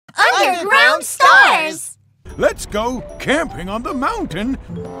underground stars! Let's go camping on the mountain.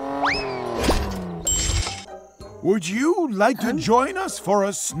 Would you like to join us for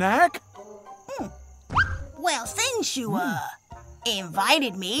a snack? Well, since you,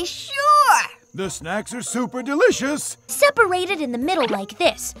 invited me, sure! The snacks are super delicious. Separated in the middle like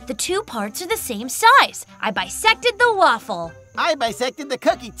this, the two parts are the same size. I bisected the waffle. I bisected the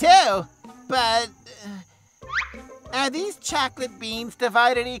cookie too, but are these chocolate beans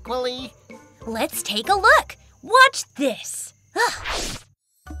divided equally? Let's take a look. Watch this.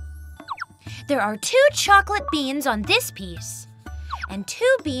 There are 2 chocolate beans on this piece and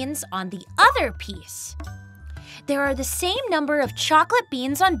 2 beans on the other piece. There are the same number of chocolate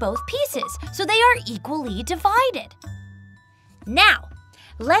beans on both pieces, so they are equally divided. Now,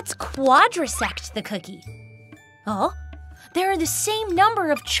 let's quadrisect the cookie. Oh, there are the same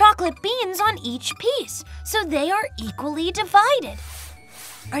number of chocolate beans on each piece, so they are equally divided.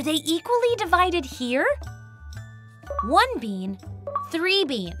 Are they equally divided here? 1 bean, 3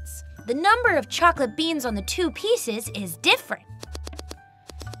 beans. The number of chocolate beans on the 2 pieces is different.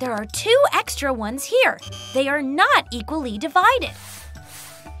 There are 2 extra ones here. They are not equally divided.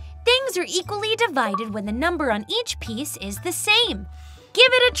 Things are equally divided when the number on each piece is the same. Give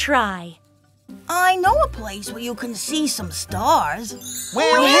it a try. I know a place where you can see some stars.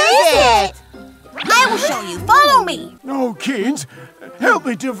 Where is it? I will show you. Follow me. Oh, kids, help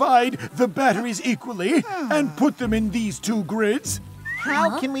me divide the batteries equally and put them in these 2 grids.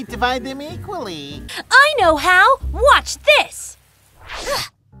 How can we divide them equally? I know how. Watch this.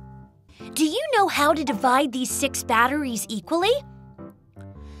 Do you know how to divide these 6 batteries equally?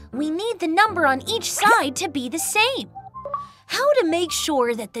 We need the number on each side to be the same. How to make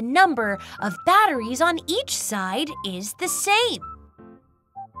sure that the number of batteries on each side is the same?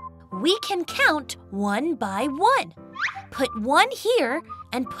 We can count 1 by 1. Put 1 here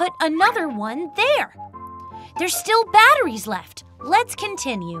and put another 1 there. There's still batteries left. Let's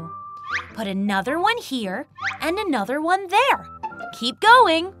continue. Put another 1 here and another 1 there. Keep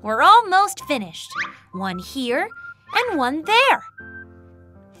going. We're almost finished. 1 here and 1 there.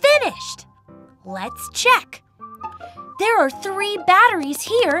 Finished. Let's check. There are 3 batteries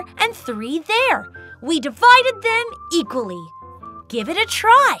here and 3 there. We divided them equally. Give it a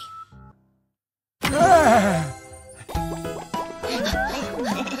try.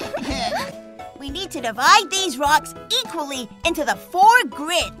 We need to divide these rocks equally into the 4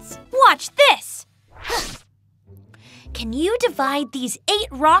 grids. Watch this. Can you divide these 8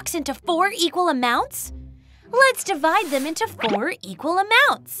 rocks into 4 equal amounts? Let's divide them into 4 equal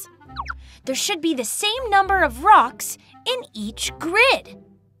amounts. There should be the same number of rocks in each grid.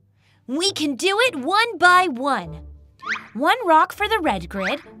 We can do it 1 by 1. 1 rock for the red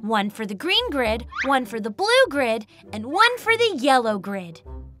grid, 1 for the green grid, 1 for the blue grid, and 1 for the yellow grid.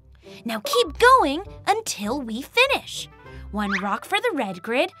 Now keep going until we finish. 1 rock for the red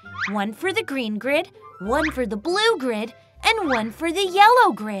grid, 1 for the green grid, 1 for the blue grid, and 1 for the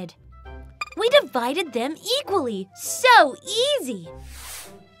yellow grid. We divided them equally. So easy.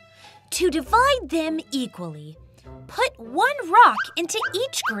 To divide them equally, put 1 rock into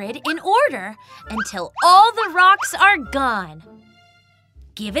each grid in order until all the rocks are gone.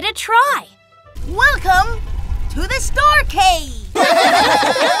 Give it a try. Welcome to the Star Cave.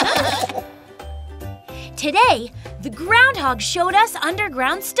 Today, the groundhog showed us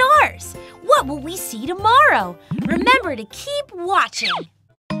underground stars. What will we see tomorrow? Remember to keep watching.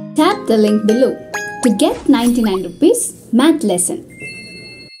 Tap the link below to get 99 rupees math lesson.